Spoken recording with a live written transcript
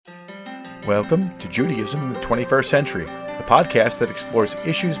Welcome to Judaism in the 21st Century, the podcast that explores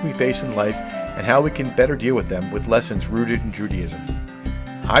issues we face in life and how we can better deal with them with lessons rooted in Judaism.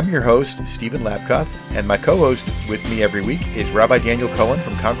 I'm your host, Stephen Lapkoff, and my co-host with me every week is Rabbi Daniel Cohen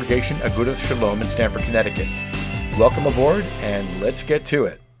from Congregation Agudath Shalom in Stamford, Connecticut. Welcome aboard, and let's get to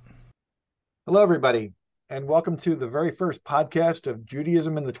it. Hello, everybody, and welcome to the very first podcast of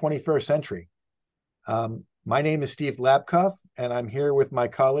Judaism in the 21st Century. My name is Steve Lapkoff, and I'm here with my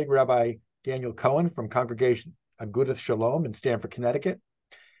colleague, Rabbi Daniel Cohen from Congregation Agudath Shalom in Stamford, Connecticut.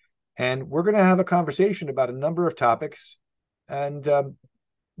 And we're going to have a conversation about a number of topics, and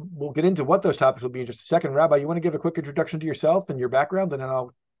we'll get into what those topics will be in just a second. Rabbi, you want to give a quick introduction to yourself and your background, and then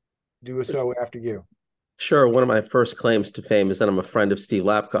I'll do so after you. Sure. One of my first claims to fame is that I'm a friend of Steve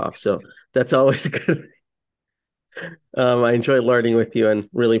Lapkoff, so that's always good. I enjoy learning with you and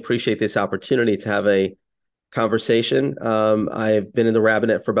really appreciate this opportunity to have a conversation. I've been in the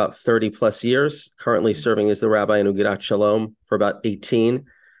rabbinate for about 30 plus years, currently serving as the rabbi in Agudath Shalom for about 18,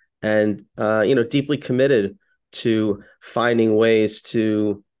 and deeply committed to finding ways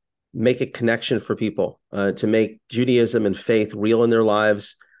to make a connection for people, to make Judaism and faith real in their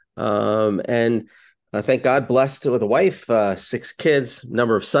lives. Thank God, blessed with a wife, 6 kids,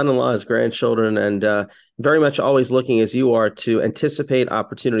 number of son-in-laws, grandchildren, and very much always looking, as you are, to anticipate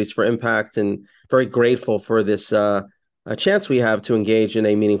opportunities for impact, and very grateful for this a chance we have to engage in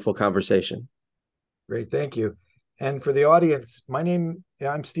a meaningful conversation. Great, thank you. And for the audience,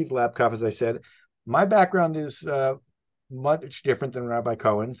 I'm Steve Lapkoff, as I said. My background is much different than Rabbi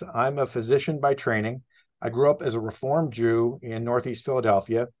Cohen's. I'm a physician by training. I grew up as a Reformed Jew in Northeast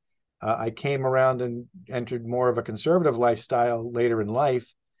Philadelphia. I came around and entered more of a conservative lifestyle later in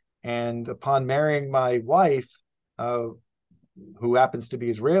life. And upon marrying my wife, who happens to be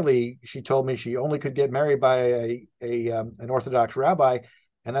Israeli, she told me she only could get married by an Orthodox rabbi.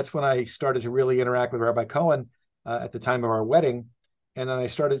 And that's when I started to really interact with Rabbi Cohen at the time of our wedding. And then I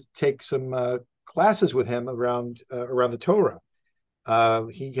started to take some classes with him around the Torah.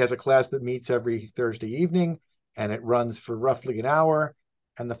 He has a class that meets every Thursday evening, and it runs for roughly an hour.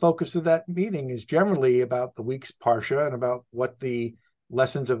 And the focus of that meeting is generally about the week's Parsha and about what the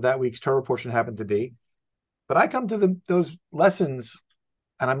lessons of that week's Torah portion happen to be. But I come to those lessons,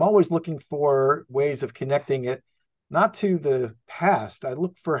 and I'm always looking for ways of connecting it, not to the past. I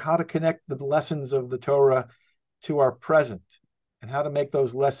look for how to connect the lessons of the Torah to our present and how to make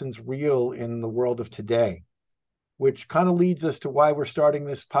those lessons real in the world of today, which kind of leads us to why we're starting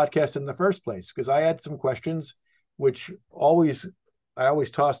this podcast in the first place, because I had some questions which I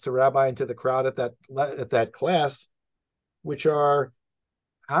always toss to Rabbi and to the crowd at that class, which are,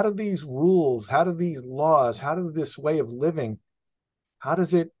 how do these rules, how do these laws, how does this way of living, how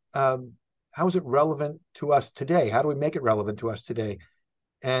is it relevant to us today? How do we make it relevant to us today?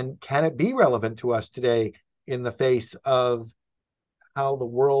 And can it be relevant to us today in the face of how the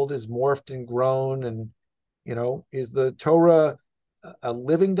world is morphed and grown? And, is the Torah a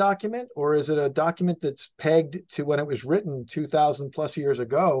living document, or is it a document that's pegged to when it was written 2,000 plus years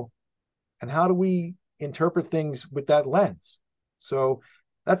ago? And how do we interpret things with that lens? So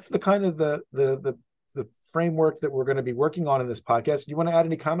that's the kind of the framework that we're going to be working on in this podcast. Do you want to add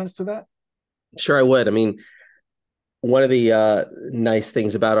any comments to that? Sure, I would. I mean, one of the nice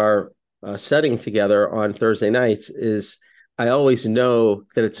things about our setting together on Thursday nights is I always know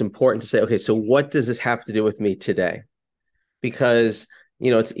that it's important to say, okay, so what does this have to do with me today? Because,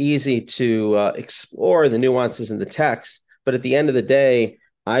 it's easy to explore the nuances in the text, but at the end of the day,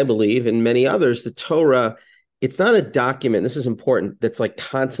 I believe, and many others, the Torah, it's not a document, this is important, that's like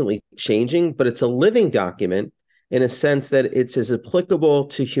constantly changing, but it's a living document in a sense that it's as applicable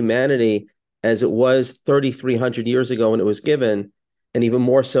to humanity as it was 3,300 years ago when it was given, and even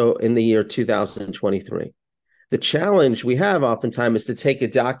more so in the year 2023. The challenge we have oftentimes is to take a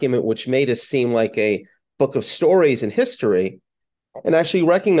document which made us seem like a book of stories and history, and actually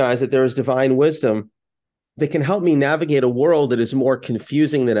recognize that there is divine wisdom that can help me navigate a world that is more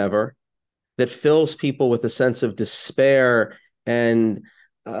confusing than ever, that fills people with a sense of despair and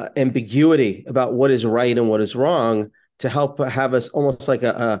ambiguity about what is right and what is wrong, to help have us almost like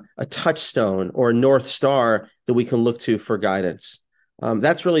a touchstone or a North Star that we can look to for guidance.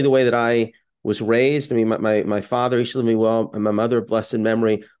 That's really the way that I was raised. I mean, my father, he lived me well, and my mother, blessed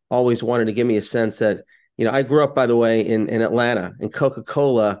memory, always wanted to give me a sense that, I grew up, by the way, in Atlanta, and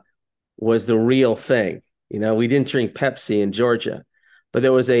Coca-Cola was the real thing. We didn't drink Pepsi in Georgia, but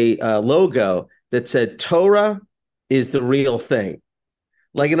there was a logo that said Torah is the real thing.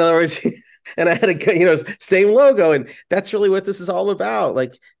 Like, in other words, and I had a, same logo. And that's really what this is all about.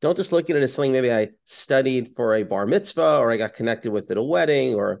 Like, don't just look at it as something maybe I studied for a bar mitzvah, or I got connected with at a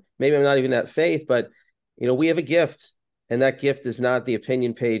wedding, or maybe I'm not even that faith, but, we have a gift. And that gift is not the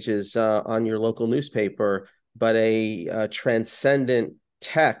opinion pages on your local newspaper, but a transcendent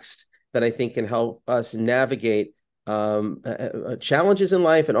text that I think can help us navigate challenges in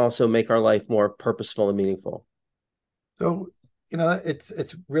life and also make our life more purposeful and meaningful. So,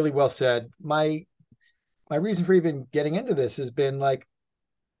 it's really well said. My reason for even getting into this has been like,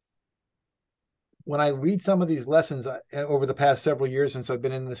 when I read some of these lessons over the past several years since I've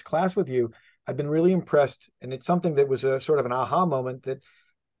been in this class with you, I've been really impressed. And it's something that was a sort of an aha moment, that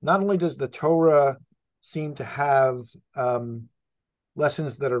not only does the Torah seem to have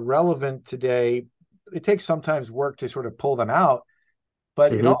lessons that are relevant today, it takes sometimes work to sort of pull them out,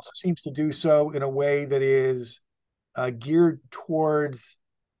 but it also seems to do so in a way that is geared towards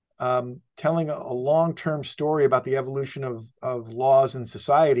telling a long-term story about the evolution of laws in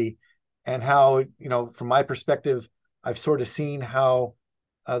society, and how, from my perspective, I've sort of seen how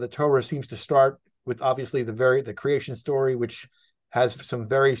the Torah seems to start with obviously the creation story, which has some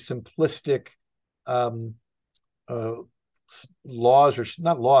very simplistic laws, or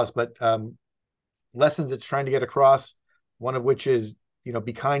not laws, but lessons it's trying to get across. One of which is,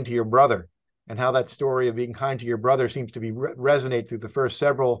 be kind to your brother, and how that story of being kind to your brother seems to be resonate through the first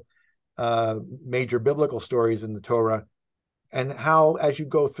several major biblical stories in the Torah, and how, as you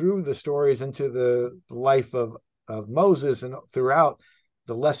go through the stories into the life of Moses and throughout,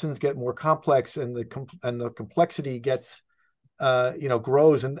 the lessons get more complex, and the complexity gets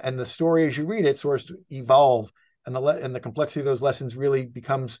grows, and the story as you read it starts to evolve, and the complexity of those lessons really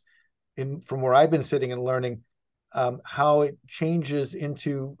becomes, from where I've been sitting and learning, how it changes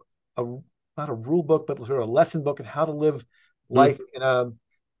into not a rule book, but sort of a lesson book, and how to live life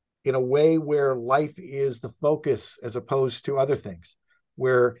in a way where life is the focus as opposed to other things.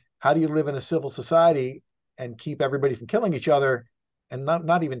 Where, how do you live in a civil society and keep everybody from killing each other, and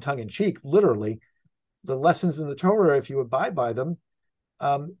not even tongue in cheek, literally. The lessons in the Torah, if you abide by them,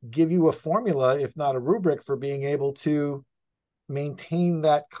 give you a formula, if not a rubric, for being able to maintain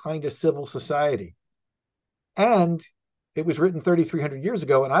that kind of civil society. And it was written 3,300 years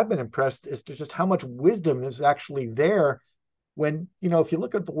ago, and I've been impressed as to just how much wisdom is actually there. When, if you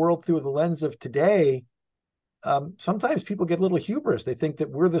look at the world through the lens of today, sometimes people get a little hubris. They think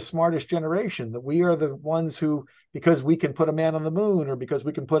that we're the smartest generation, that we are the ones who, because we can put a man on the moon, or because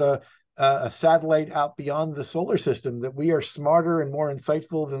we can put a satellite out beyond the solar system, that we are smarter and more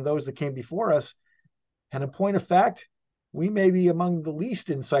insightful than those that came before us. And in point of fact, we may be among the least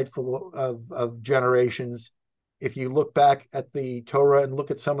insightful of generations, if you look back at the Torah and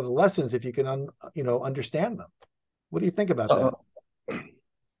look at some of the lessons, if you can understand them. What do you think about that?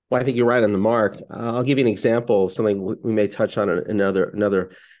 Well, I think you're right on the mark. I'll give you an example of something we may touch on in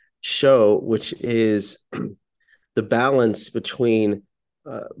another show, which is the balance between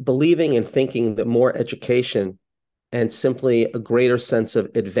believing and thinking that more education and simply a greater sense of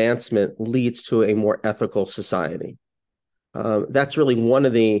advancement leads to a more ethical society. That's really one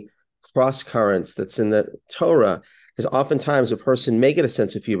of the cross currents that's in the Torah, because oftentimes a person may get a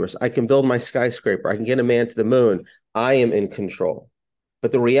sense of hubris. I can build my skyscraper. I can get a man to the moon. I am in control.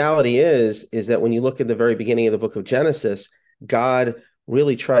 But the reality is that when you look at the very beginning of the book of Genesis, God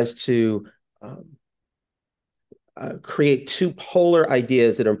really tries to create two polar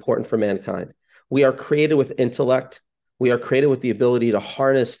ideas that are important for mankind. We are created with intellect. We are created with the ability to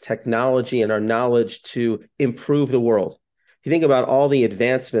harness technology and our knowledge to improve the world. If you think about all the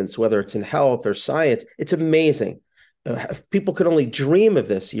advancements, whether it's in health or science, it's amazing. People could only dream of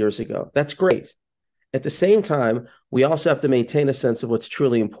this years ago. That's great. At the same time, we also have to maintain a sense of what's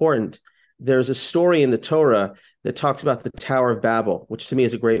truly important. There's a story in the Torah that talks about the Tower of Babel, which to me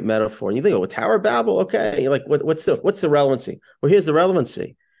is a great metaphor. And you think, oh, Tower of Babel, okay, you're like, what's the relevancy? Well, here's the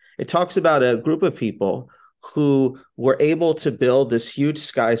relevancy. It talks about a group of people who were able to build this huge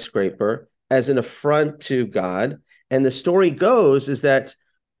skyscraper as an affront to God. And the story goes is that,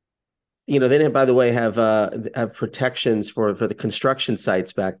 they didn't, by the way, have protections for the construction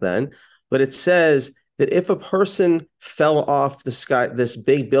sites back then, but it says that if a person fell off the sky, this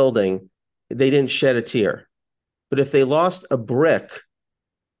big building, they didn't shed a tear. But if they lost a brick,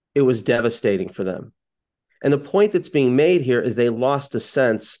 it was devastating for them. And the point that's being made here is they lost a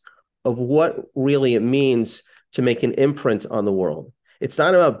sense of what really it means to make an imprint on the world. It's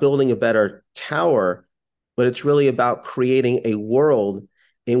not about building a better tower, but it's really about creating a world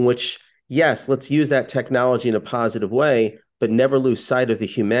in which, yes, let's use that technology in a positive way, but never lose sight of the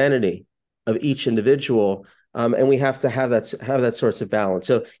humanity of each individual, And we have to have that sorts of balance.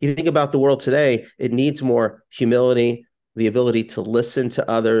 So you think about the world today, it needs more humility, the ability to listen to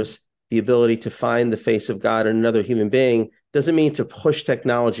others, the ability to find the face of God in another human being. Doesn't mean to push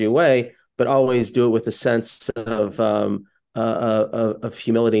technology away, but always do it with a sense of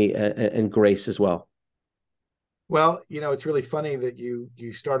humility and grace as well. Well, it's really funny that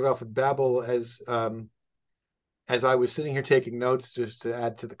you started off with Babel as I was sitting here taking notes just to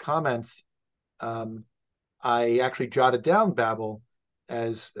add to the comments. Um, I actually jotted down Babel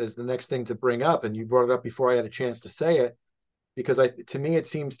as the next thing to bring up, and you brought it up before I had a chance to say it, because to me it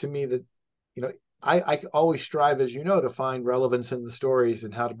seems to me that you know I always strive, as you know, to find relevance in the stories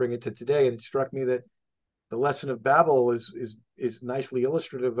and how to bring it to today. And it struck me that the lesson of Babel is nicely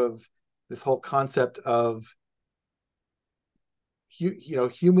illustrative of this whole concept of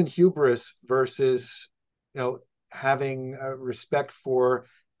human hubris versus having a respect for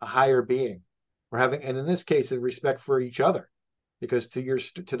a higher being, or having, and in this case, a respect for each other, because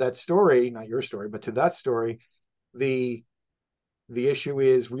to that story, not your story, but to that story, the the issue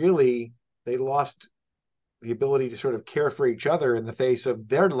is really they lost the ability to sort of care for each other in the face of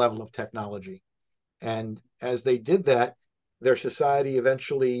their level of technology. And as they did that, their society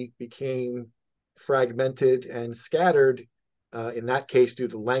eventually became fragmented and scattered, in that case, due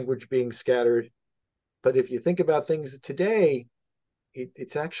to language being scattered. But if you think about things today,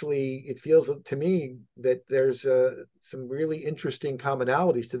 it feels to me that there's some really interesting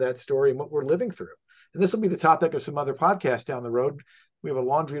commonalities to that story and what we're living through. And this will be the topic of some other podcasts down the road. We have a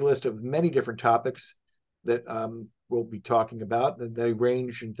laundry list of many different topics that we'll be talking about. And they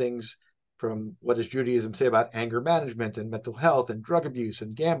range in things from what does Judaism say about anger management and mental health and drug abuse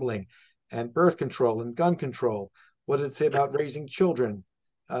and gambling and birth control and gun control. What does it say about raising children?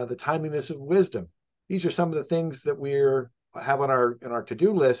 The timeliness of wisdom. These are some of the things that we're have on our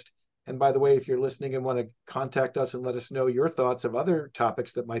to-do list. And by the way, if you're listening and want to contact us and let us know your thoughts of other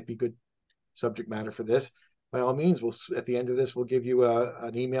topics that might be good subject matter for this, by all means, we'll at the end of this, we'll give you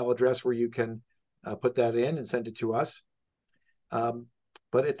an email address where you can put that in and send it to us.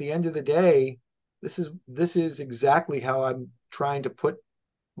 But at the end of the day, this is exactly how I'm trying to put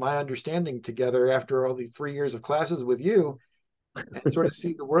my understanding together after all the 3 years of classes with you, and sort of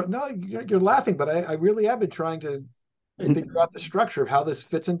see the world. No, you're laughing, but I really have been trying to figure And out the structure of how this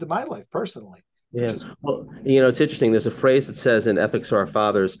fits into my life personally, which yeah, is well, it's interesting. There's a phrase that says in Ethics of Our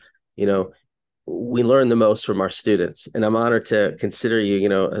Fathers, you know, we learn the most from our students. And I'm honored to consider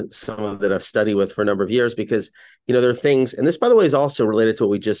you, someone that I've studied with for a number of years because, there are things, and this, by the way, is also related to what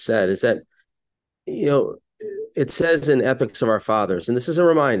we just said, is that, you know, it says in Ethics of Our Fathers, and this is a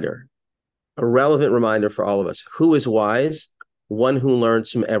reminder, a relevant reminder for all of us, who is wise? One who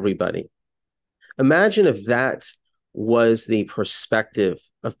learns from everybody. Imagine if that was the perspective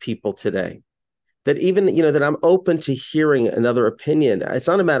of people today. That even, that I'm open to hearing another opinion. It's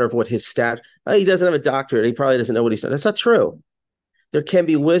not a matter of what his stat, oh, he doesn't have a doctorate. He probably doesn't know what he's doing. That's not true. There can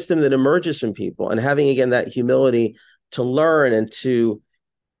be wisdom that emerges from people, and having, again, that humility to learn and to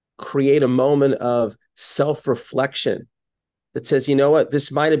create a moment of self-reflection that says, you know what,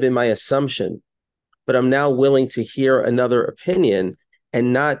 this might have been my assumption, but I'm now willing to hear another opinion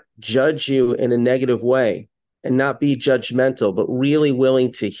and not judge you in a negative way and not be judgmental, but really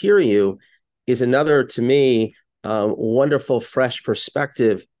willing to hear you is another, to me, wonderful, fresh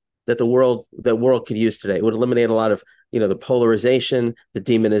perspective that the world could use today. It would eliminate a lot of, the polarization, the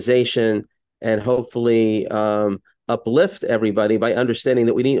demonization, and hopefully uplift everybody by understanding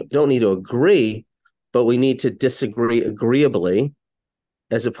that we don't need to agree, but we need to disagree agreeably,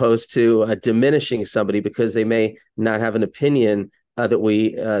 as opposed to diminishing somebody because they may not have an opinion that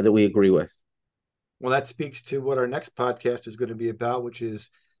we agree with. Well, that speaks to what our next podcast is going to be about, which is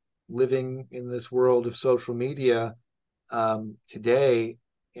living in this world of social media today,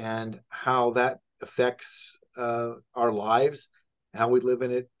 and how that affects our lives, how we live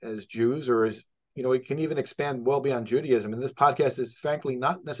in it as Jews, or as it can even expand well beyond Judaism. And this podcast is frankly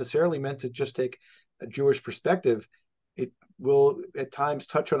not necessarily meant to just take a Jewish perspective. It will at times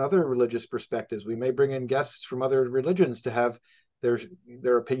touch on other religious perspectives. We may bring in guests from other religions to have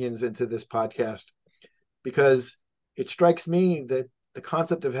their opinions into this podcast, because it strikes me that the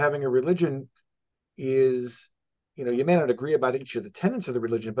concept of having a religion is, you may not agree about each of the tenets of the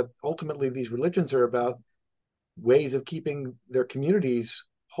religion, but ultimately these religions are about ways of keeping their communities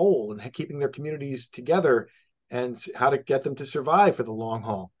whole and keeping their communities together, and how to get them to survive for the long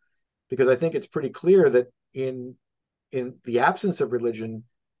haul. Because I think it's pretty clear that in the absence of religion,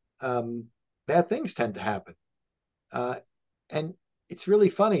 bad things tend to happen. And it's really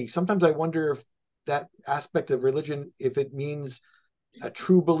funny. Sometimes I wonder if that aspect of religion, if it means a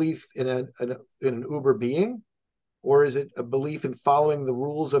true belief in an uber being, or is it a belief in following the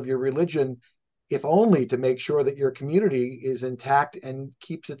rules of your religion, if only to make sure that your community is intact and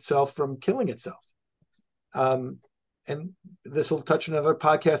keeps itself from killing itself? And this will touch another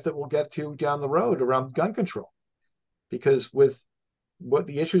podcast that we'll get to down the road around gun control, because with what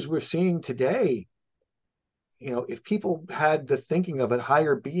the issues we're seeing today, if people had the thinking of a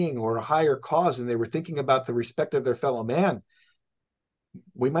higher being or a higher cause, and they were thinking about the respect of their fellow man,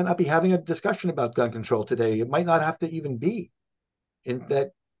 we might not be having a discussion about gun control today. It might not have to even be, in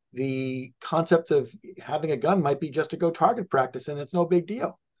that the concept of having a gun might be just to go target practice, and it's no big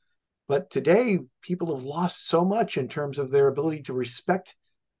deal. But today, people have lost so much in terms of their ability to respect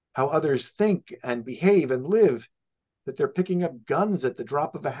how others think and behave and live, that they're picking up guns at the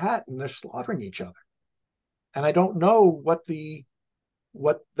drop of a hat and they're slaughtering each other. And I don't know what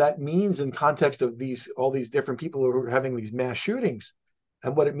that means in context of all these different people who are having these mass shootings,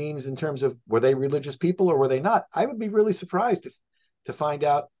 and what it means in terms of, were they religious people or were they not? I would be really surprised to find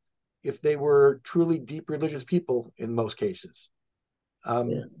out if they were truly deep religious people in most cases.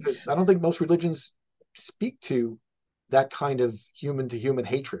 Because I don't think most religions speak to that kind of human to human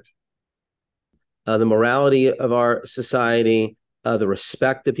hatred. The morality of our society, the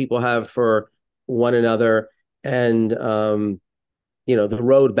respect that people have for one another, and the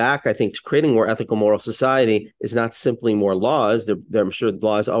road back, I think, to creating more ethical, moral society is not simply more laws. I'm sure the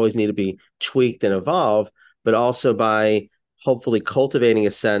laws always need to be tweaked and evolve, but also by hopefully cultivating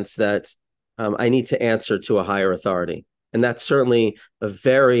a sense that I need to answer to a higher authority. And that's certainly a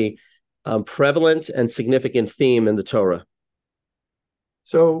very prevalent and significant theme in the Torah.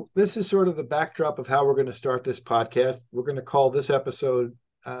 So this is sort of the backdrop of how we're going to start this podcast. We're going to call this episode,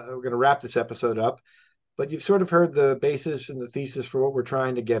 we're going to wrap this episode up, but you've sort of heard the basis and the thesis for what we're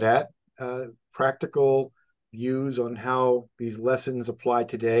trying to get at, practical views on how these lessons apply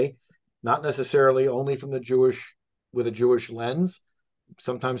today, not necessarily only from with a Jewish lens,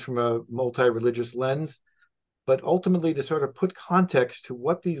 sometimes from a multi-religious lens, but ultimately to sort of put context to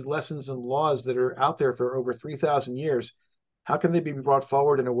what these lessons and laws that are out there for over 3,000 years, how can they be brought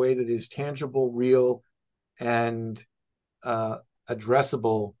forward in a way that is tangible, real, and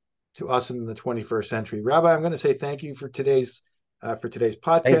addressable to us in the 21st century? Rabbi, I'm going to say thank you for today's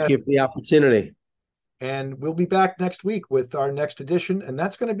podcast. Thank you for the opportunity. And we'll be back next week with our next edition, and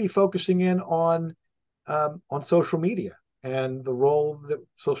that's going to be focusing in on social media and the role that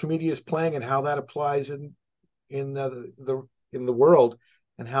social media is playing, and how that applies in the world,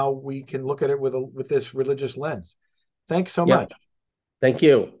 and how we can look at it with this religious lens. Thanks so much. Thank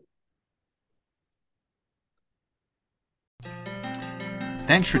you.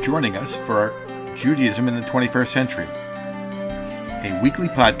 Thanks for joining us for Judaism in the 21st Century, a weekly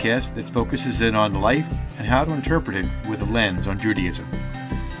podcast that focuses in on life and how to interpret it with a lens on Judaism.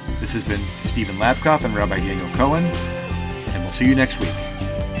 This has been Stephen Lapkoff and Rabbi Daniel Cohen, and we'll see you next week.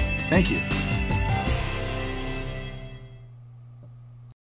 Thank you.